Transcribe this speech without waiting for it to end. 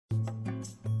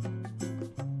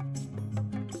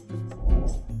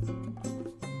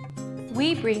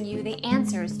we bring you the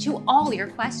answers to all your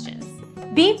questions.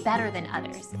 Be better than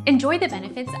others. Enjoy the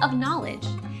benefits of knowledge.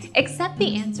 Accept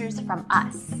the answers from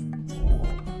us.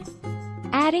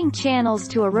 Adding channels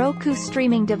to a Roku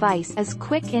streaming device is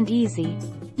quick and easy.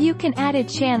 You can add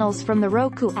channels from the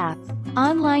Roku app,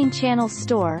 online channel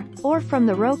store, or from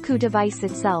the Roku device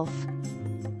itself.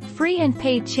 Free and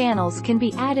paid channels can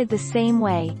be added the same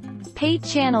way. Paid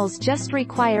channels just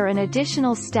require an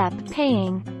additional step,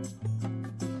 paying.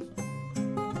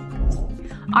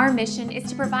 Our mission is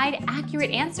to provide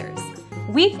accurate answers.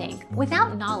 We think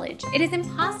without knowledge, it is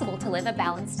impossible to live a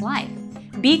balanced life.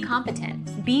 Be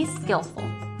competent, be skillful.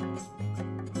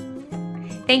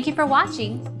 Thank you for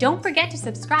watching. Don't forget to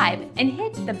subscribe and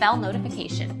hit the bell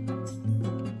notification.